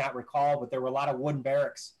probably or may not recall, but there were a lot of wooden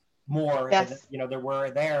barracks more yes. than, there were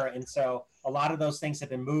there. And so a lot of those things have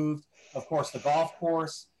been moved. Of course, the golf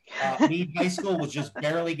course, Meade High School was just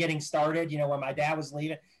barely getting started, when my dad was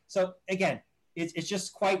leaving. So again, it's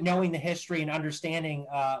just quite knowing the history and understanding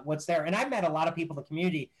what's there. And I've met a lot of people in the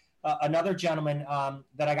community. Another gentleman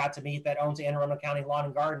that I got to meet that owns Anne Arundel County Lawn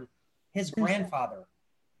and Garden, his grandfather,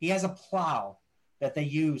 he has a plow that they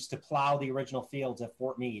use to plow the original fields at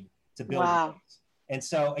Fort Meade to build things. And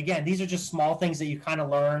so again, these are just small things that you kind of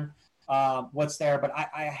learn what's there. But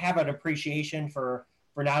I have an appreciation for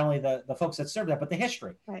not only the folks that serve that, but the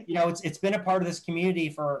history. Right. It's been a part of this community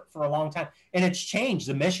for a long time, and it's changed.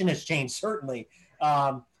 The mission has changed, certainly,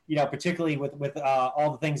 particularly with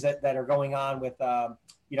all the things that are going on with, a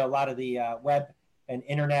lot of the web and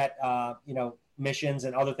internet, missions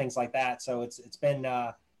and other things like that. So it's been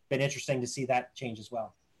interesting to see that change as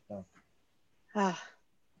well. So.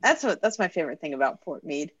 That's my favorite thing about Fort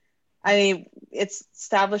Meade. I mean, it's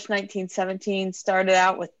established 1917, started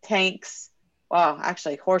out with tanks. Well,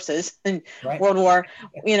 actually horses in World War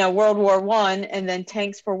I, and then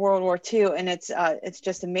tanks for World War II. And it's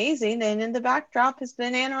just amazing. And in the backdrop has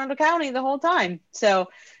been Anne Arundel County the whole time. So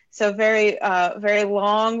very, very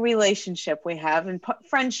long relationship we have, and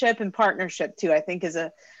friendship and partnership too, I think is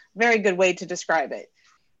a very good way to describe it.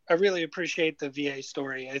 I really appreciate the VA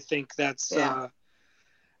story. I think that's,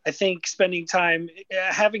 I think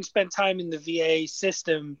having spent time in the VA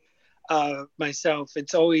system myself,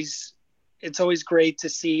 it's always great to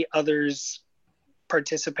see others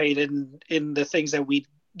participate in the things that we,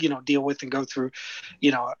 deal with and go through,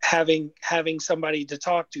 having somebody to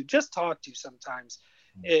talk to sometimes,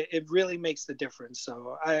 it really makes the difference.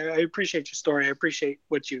 So I appreciate your story. I appreciate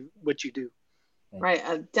what you do. Right.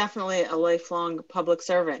 Definitely a lifelong public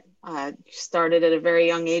servant. Started at a very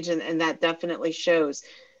young age, and that definitely shows.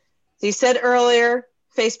 So you said earlier,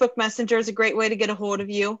 Facebook Messenger is a great way to get a hold of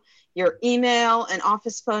you. Your email and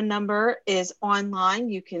office phone number is online.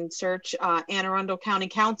 You can search Anne Arundel County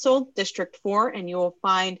Council, District 4, and you will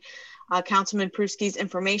find Councilman Pruski's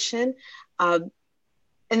information. And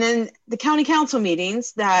then the county council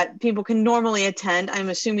meetings that people can normally attend, I'm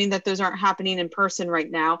assuming that those aren't happening in person right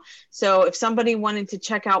now. So if somebody wanted to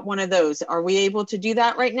check out one of those, are we able to do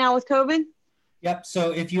that right now with COVID? Yep.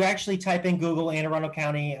 So if you actually type in Google Anne Arundel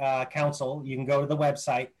County Council, you can go to the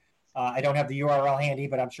website. I don't have the URL handy,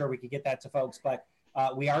 but I'm sure we could get that to folks. But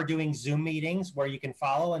we are doing Zoom meetings where you can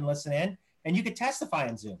follow and listen in, and you could testify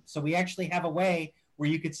on Zoom. So we actually have a way where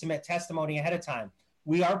you could submit testimony ahead of time.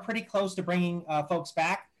 We are pretty close to bringing folks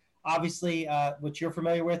back. Obviously, what you're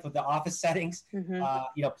familiar with the office settings,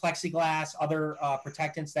 plexiglass, other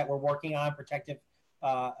protectants that we're working on, protective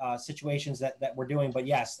situations that we're doing. But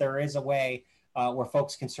yes, there is a way where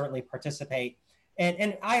folks can certainly participate.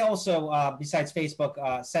 And I also, besides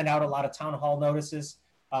Facebook, send out a lot of town hall notices.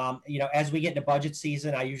 As we get into budget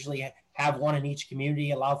season, I usually have one in each community,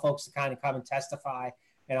 allow folks to kind of come and testify.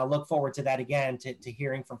 And I'll look forward to that again, to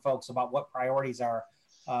hearing from folks about what priorities are,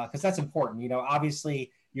 because that's important.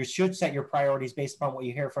 Obviously, you should set your priorities based upon what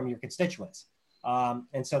you hear from your constituents.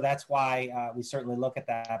 And so that's why we certainly look at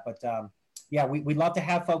that. But we'd love to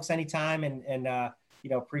have folks anytime, and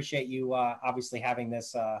appreciate you obviously having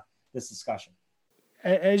this discussion.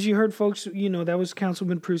 As you heard, folks, that was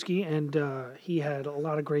Councilman Pruski, and he had a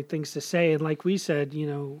lot of great things to say. And like we said,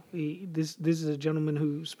 this is a gentleman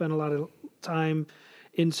who spent a lot of time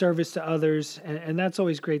in service to others, and that's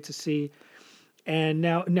always great to see. And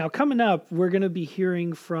now coming up, we're going to be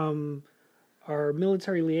hearing from our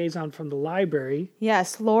military liaison from the library.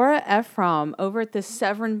 Yes, Laura Ephraim over at the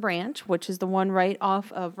Severn branch, which is the one right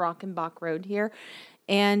off of Rockenbach Road here.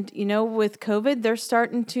 And, with COVID, they're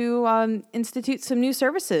starting to institute some new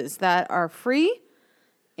services that are free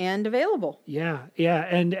and available. Yeah.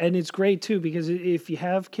 And it's great, too, because if you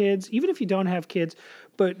have kids, even if you don't have kids,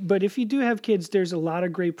 But if you do have kids, there's a lot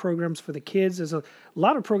of great programs for the kids. There's a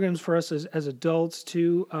lot of programs for us as adults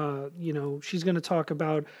too. She's going to talk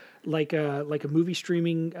about like a movie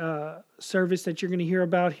streaming service that you're going to hear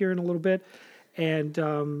about here in a little bit, and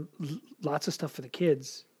lots of stuff for the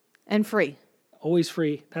kids. And free. Always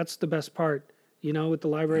free. That's the best part. With the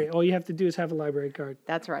library, all you have to do is have a library card.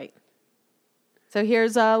 That's right. So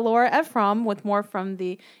here's Laura Ephraim with more from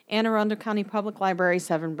the Anne Arundel County Public Library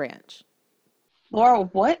 7 branch. Laura,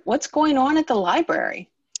 what's going on at the library?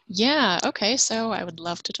 Yeah, okay, so I would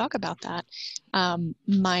love to talk about that.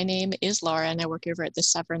 My name is Laura, and I work over at the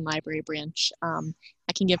Severn Library branch.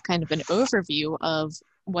 I can give kind of an overview of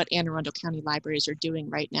what Anne Arundel County libraries are doing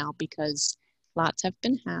right now, because lots have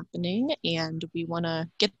been happening, and we want to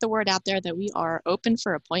get the word out there that we are open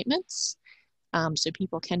for appointments, so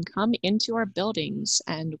people can come into our buildings,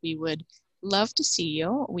 and we would love to see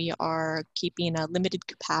you. We are keeping a limited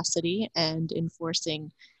capacity and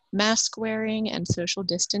enforcing mask wearing and social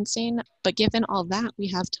distancing. But given all that, we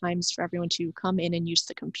have times for everyone to come in and use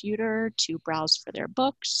the computer to browse for their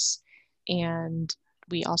books. And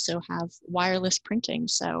we also have wireless printing.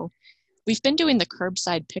 So we've been doing the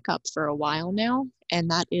curbside pickup for a while now, and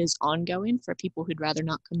that is ongoing for people who'd rather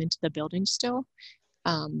not come into the building still.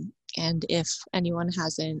 And if anyone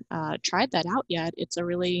hasn't tried that out yet, it's a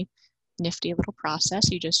really nifty little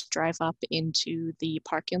process. You just drive up into the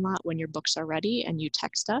parking lot when your books are ready, and you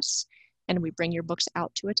text us, and we bring your books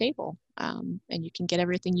out to a table, and you can get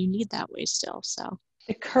everything you need that way still. So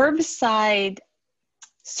the curbside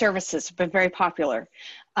services have been very popular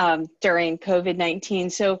during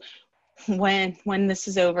COVID-19. So when this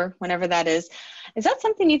is over, whenever that is that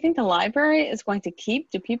something you think the library is going to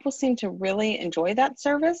keep? Do people seem to really enjoy that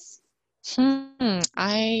service?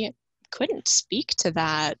 I couldn't speak to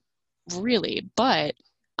that really, but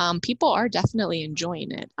people are definitely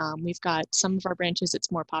enjoying it. We've got some of our branches,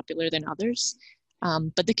 it's more popular than others,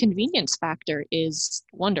 but the convenience factor is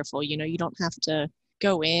wonderful. You don't have to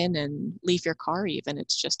go in and leave your car even.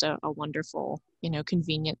 It's just a wonderful,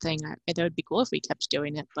 convenient thing. That would be cool if we kept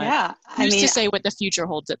doing it, but yeah, who's to say what the future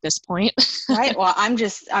holds at this point? Right. Well, I'm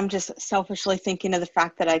just selfishly thinking of the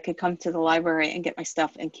fact that I could come to the library and get my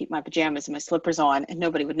stuff and keep my pajamas and my slippers on, and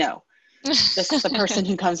nobody would know. Just the person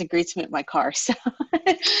who comes and greets me at my car. So,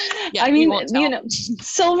 yeah, I mean,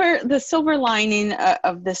 the silver lining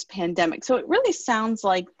of this pandemic. So it really sounds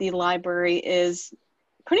like the library is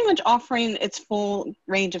pretty much offering its full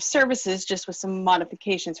range of services, just with some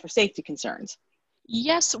modifications for safety concerns.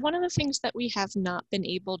 Yes, one of the things that we have not been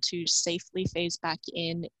able to safely phase back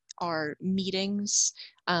in are meetings.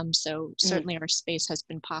 So certainly our space has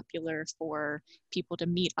been popular for people to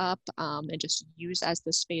meet up and just use as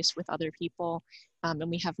the space with other people. And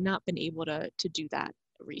we have not been able to do that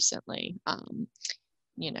recently.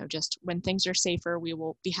 Just when things are safer, we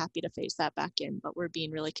will be happy to phase that back in, but we're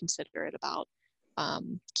being really considerate about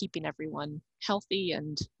keeping everyone healthy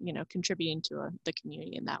and, contributing to the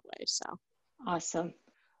community in that way. So awesome.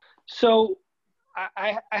 So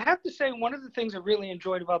I have to say, one of the things I really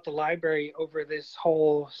enjoyed about the library over this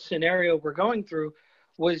whole scenario we're going through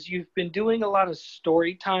was you've been doing a lot of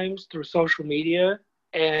story times through social media,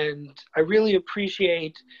 and I really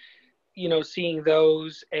appreciate, seeing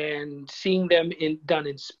those and seeing them done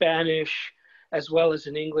in Spanish as well as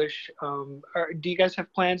in English. Do you guys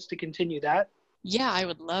have plans to continue that? Yeah, I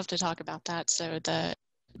would love to talk about that. So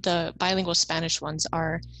the bilingual Spanish ones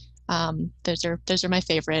are those are my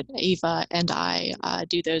favorite. Eva and I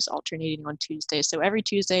do those alternating on Tuesdays. So every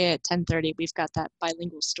Tuesday at 10:30, we've got that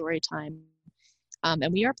bilingual story time.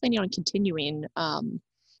 And we are planning on continuing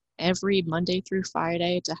every Monday through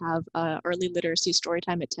Friday to have early literacy story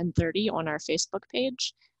time at 10:30 on our Facebook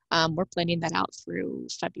page. We're planning that out through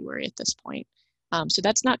February at this point. So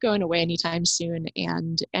that's not going away anytime soon.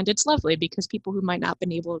 And it's lovely because people who might not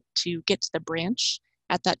been able to get to the branch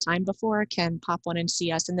at that time before can pop on and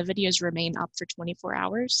see us, and the videos remain up for 24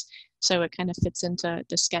 hours. So it kind of fits into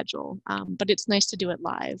the schedule, but it's nice to do it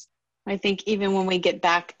live. I think even when we get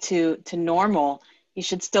back to normal, you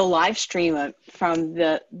should still live stream it from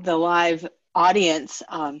the live audience,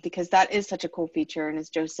 because that is such a cool feature. And as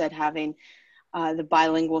Joe said, having the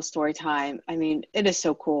bilingual story time, I mean, it is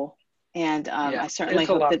so cool. And I certainly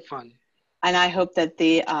hope that, fun. And I hope that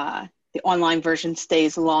the online version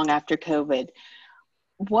stays long after COVID.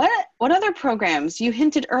 What other programs? You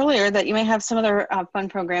hinted earlier that you may have some other fun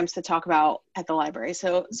programs to talk about at the library.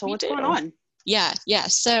 So what's going on? Yeah.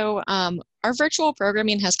 So our virtual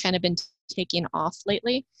programming has kind of been taking off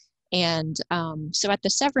lately. And so at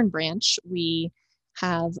the Severn branch, we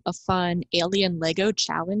have a fun alien Lego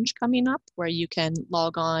challenge coming up where you can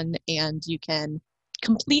log on and you can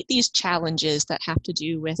complete these challenges that have to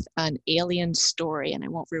do with an alien story, and I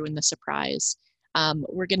won't ruin the surprise.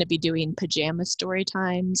 We're going to be doing pajama story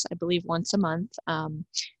times, I believe, once a month.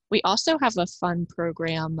 We also have a fun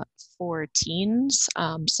program for teens.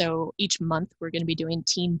 So each month we're going to be doing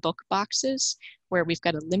teen book boxes, where we've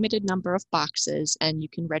got a limited number of boxes, and you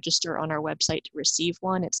can register on our website to receive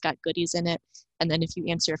one. It's got goodies in it. And then if you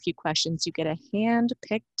answer a few questions, you get a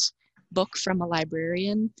hand-picked book from a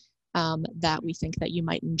librarian that we think that you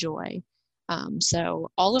might enjoy.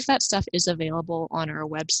 So all of that stuff is available on our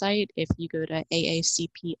website. If you go to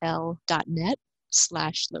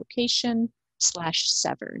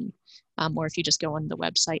aacpl.net/location/Severn, or if you just go on the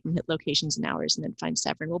website and hit locations and hours and then find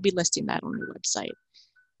Severn, we'll be listing that on the website.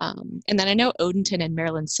 And then I know Odenton and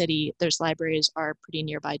Maryland City, those libraries are pretty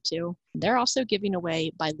nearby too. They're also giving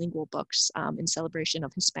away bilingual books in celebration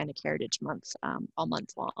of Hispanic Heritage Month all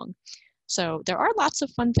month long. So there are lots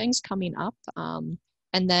of fun things coming up.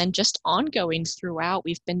 And then just ongoing throughout,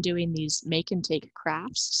 we've been doing these make and take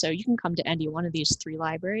crafts. So you can come to any one of these 3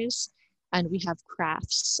 libraries, and we have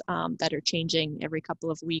crafts that are changing every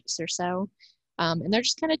couple of weeks or so. And they're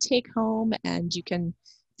just kind of take home, and you can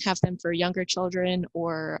have them for younger children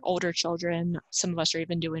or older children. Some of us are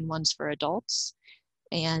even doing ones for adults.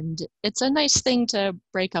 And it's a nice thing to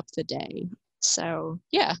break up the day. So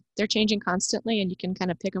yeah, they're changing constantly, and you can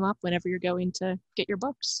kind of pick them up whenever you're going to get your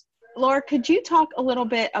books. Laura, could you talk a little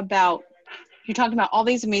bit about, you're talking about all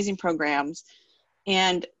these amazing programs,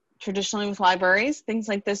 and traditionally with libraries, things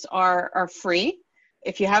like this are free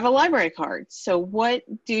if you have a library card. So what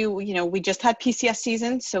we just had PCS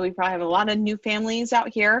season, so we probably have a lot of new families out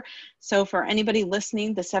here. So for anybody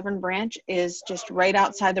listening, the Severn branch is just right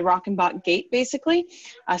outside the Rockenbach gate, basically.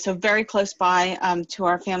 So very close by to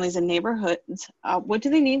our families and neighborhoods. What do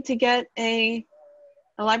they need to get a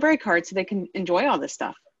library card so they can enjoy all this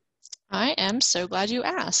stuff? I am so glad you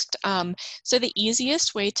asked. So the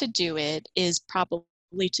easiest way to do it is probably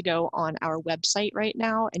to go on our website right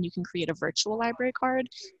now, and you can create a virtual library card.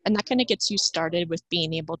 And that kind of gets you started with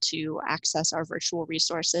being able to access our virtual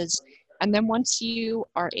resources. And then once you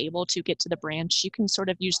are able to get to the branch, you can sort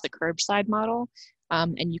of use the curbside model,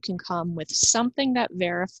 and you can come with something that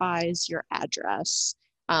verifies your address.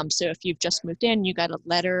 So if you've just moved in, you got a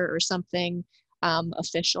letter or something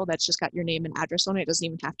official that's just got your name and address on it. It doesn't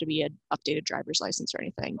even have to be an updated driver's license or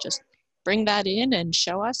anything. Just bring that in and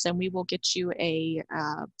show us, and we will get you a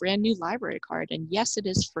brand new library card. And yes, it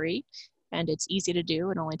is free, and it's easy to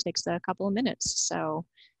do. It only takes a couple of minutes. So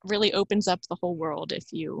it really opens up the whole world if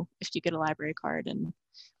you get a library card. And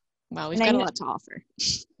well, we've got a lot to offer.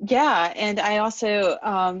 Yeah, and I also,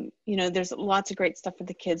 there's lots of great stuff for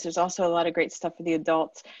the kids. There's also a lot of great stuff for the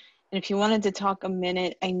adults. And if you wanted to talk a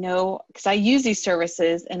minute, I know, because I use these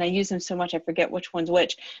services and I use them so much, I forget which one's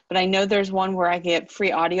which, but I know there's one where I get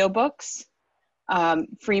free audiobooks,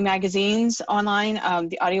 free magazines online.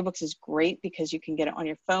 The audiobooks is great because you can get it on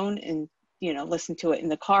your phone and, listen to it in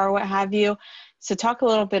the car or what have you. So talk a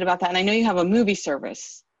little bit about that. And I know you have a movie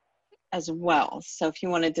service as well. So if you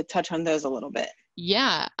wanted to touch on those a little bit.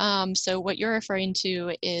 Yeah. So what you're referring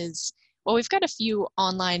to is, well, we've got a few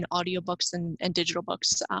online audiobooks and digital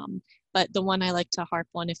books, but the one I like to harp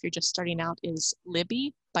on if you're just starting out is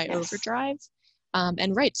Libby by Overdrive.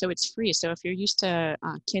 And right, so it's free. So if you're used to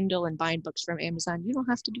Kindle and buying books from Amazon, you don't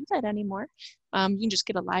have to do that anymore. You can just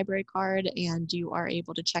get a library card, and you are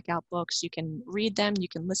able to check out books. You can read them, you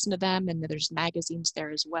can listen to them, and there's magazines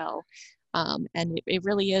there as well. And it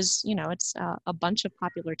really is, it's a bunch of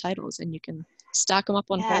popular titles, and you can stock them up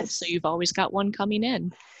on hold, so you've always got one coming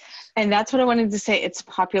in. And that's what I wanted to say. It's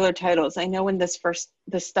popular titles. I know when this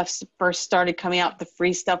stuff first started coming out, the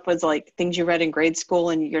free stuff was like things you read in grade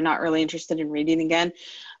school and you're not really interested in reading again.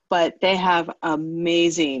 But they have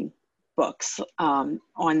amazing books on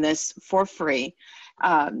this for free.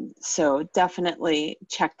 So definitely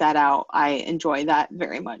check that out. I enjoy that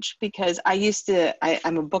very much because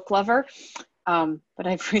I'm a book lover. But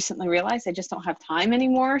I've recently realized I just don't have time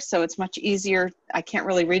anymore. So it's much easier. I can't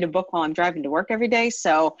really read a book while I'm driving to work every day.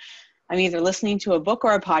 So I'm either listening to a book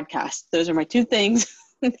or a podcast. Those are my 2 things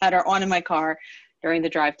that are on in my car during the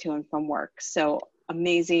drive to and from work. So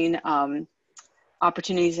amazing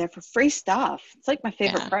opportunities there for free stuff. It's like my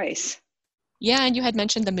favorite price. Yeah, and you had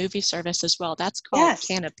mentioned the movie service as well. That's called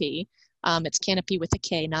Canopy. It's Canopy with a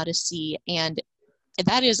K, not a C. And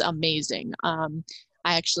that is amazing.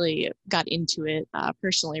 I actually got into it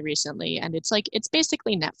personally recently, and it's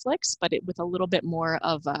basically Netflix, but with a little bit more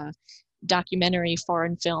of a documentary,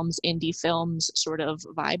 foreign films, indie films sort of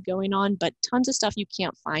vibe going on, but tons of stuff you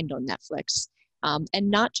can't find on Netflix, and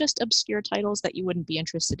not just obscure titles that you wouldn't be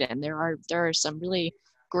interested in. There are some really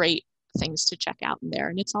great things to check out in there,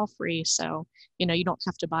 and it's all free. So, you don't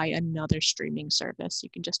have to buy another streaming service. You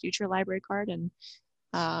can just use your library card and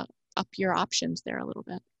up your options there a little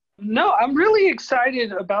bit. No, I'm really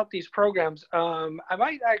excited about these programs. I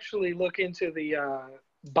might actually look into the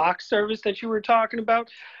box service that you were talking about.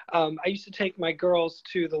 I used to take my girls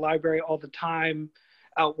to the library all the time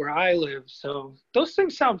out where I live. So those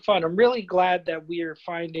things sound fun. I'm really glad that we are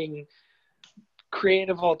finding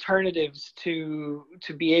creative alternatives to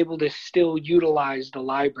be able to still utilize the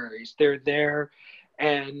libraries. They're there,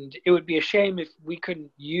 and it would be a shame if we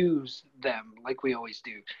couldn't use them like we always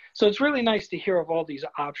do. So it's really nice to hear of all these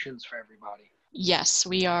options for everybody. Yes,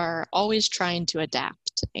 we are always trying to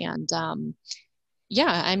adapt. And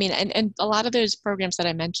yeah, I mean, and a lot of those programs that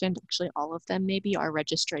I mentioned, actually all of them maybe are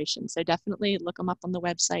registration. So definitely look them up on the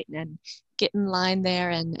website and get in line there.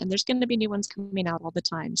 And there's going to be new ones coming out all the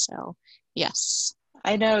time. So yes.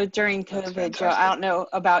 I know during COVID, Joe, I don't know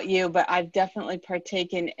about you, but I've definitely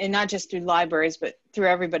partaken, and not just through libraries, but through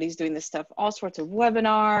everybody's doing this stuff, all sorts of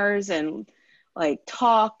webinars and like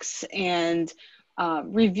talks and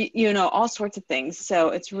review, all sorts of things.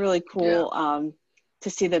 So it's really cool to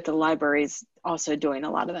see that the library is also doing a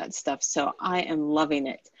lot of that stuff. So I am loving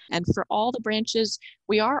it. And for all the branches,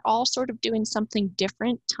 we are all sort of doing something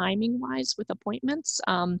different timing-wise with appointments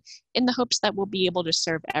in the hopes that we'll be able to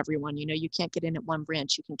serve everyone. You can't get in at one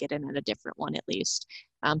branch, you can get in at a different one at least.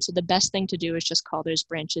 So the best thing to do is just call those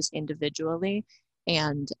branches individually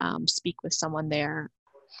and speak with someone there.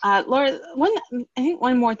 Laura, I think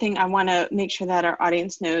one more thing I want to make sure that our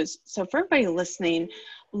audience knows. So for everybody listening,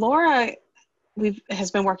 Laura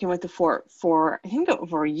has been working with the fort for, I think,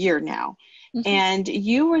 over a year now. Mm-hmm. And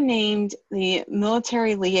you were named the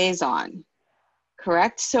military liaison,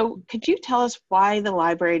 correct? So could you tell us why the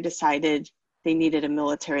library decided they needed a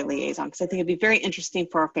military liaison? Because I think it'd be very interesting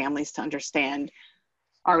for our families to understand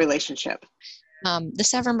our relationship. The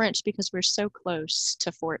Severn branch, because we're so close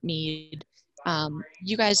to Fort Meade,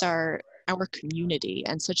 you guys are our community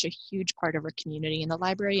and such a huge part of our community, and the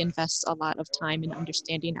library invests a lot of time in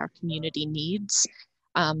understanding our community needs.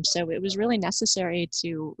 So it was really necessary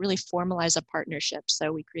to really formalize a partnership.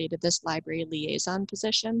 So we created this library liaison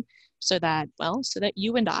position so that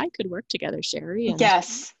you and I could work together, Sherry. And,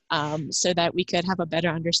 yes. So that we could have a better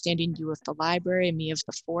understanding, you of the library and me of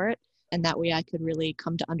the fort. And that way I could really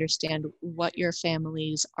come to understand what your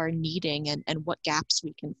families are needing and what gaps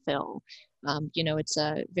we can fill. It's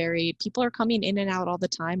people are coming in and out all the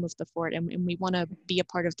time of the fort, and we want to be a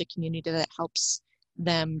part of the community that helps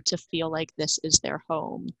them to feel like this is their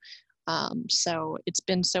home. So it's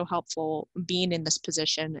been so helpful being in this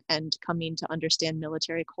position and coming to understand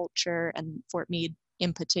military culture and Fort Meade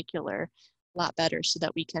in particular a lot better, so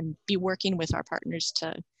that we can be working with our partners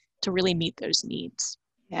to really meet those needs.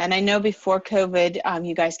 And I know before COVID,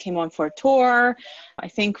 you guys came on for a tour. I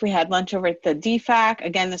think we had lunch over at the DFAC.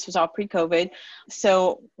 Again, this was all pre-COVID.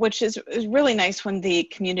 So, which is really nice when the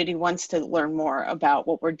community wants to learn more about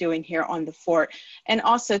what we're doing here on the fort. And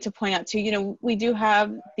also to point out too, we do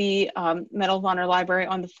have the Medal of Honor Library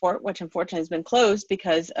on the fort, which unfortunately has been closed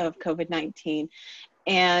because of COVID-19.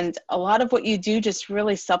 And a lot of what you do just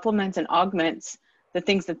really supplements and augments the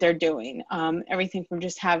things that they're doing. Everything from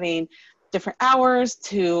just having different hours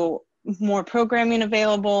to more programming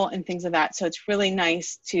available and things of that. So it's really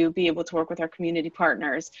nice to be able to work with our community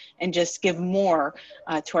partners and just give more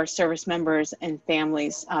to our service members and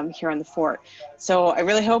families here on the fort. So I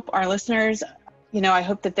really hope our listeners, I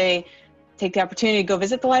hope that they take the opportunity to go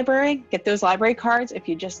visit the library, get those library cards. If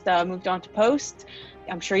you just moved on to post,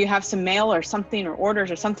 I'm sure you have some mail or something, or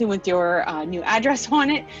orders or something with your new address on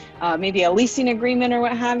it, maybe a leasing agreement or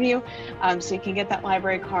what have you. So you can get that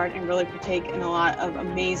library card and really partake in a lot of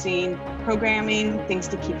amazing programming, things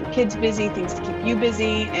to keep your kids busy, things to keep you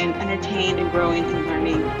busy and entertained and growing and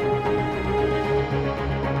learning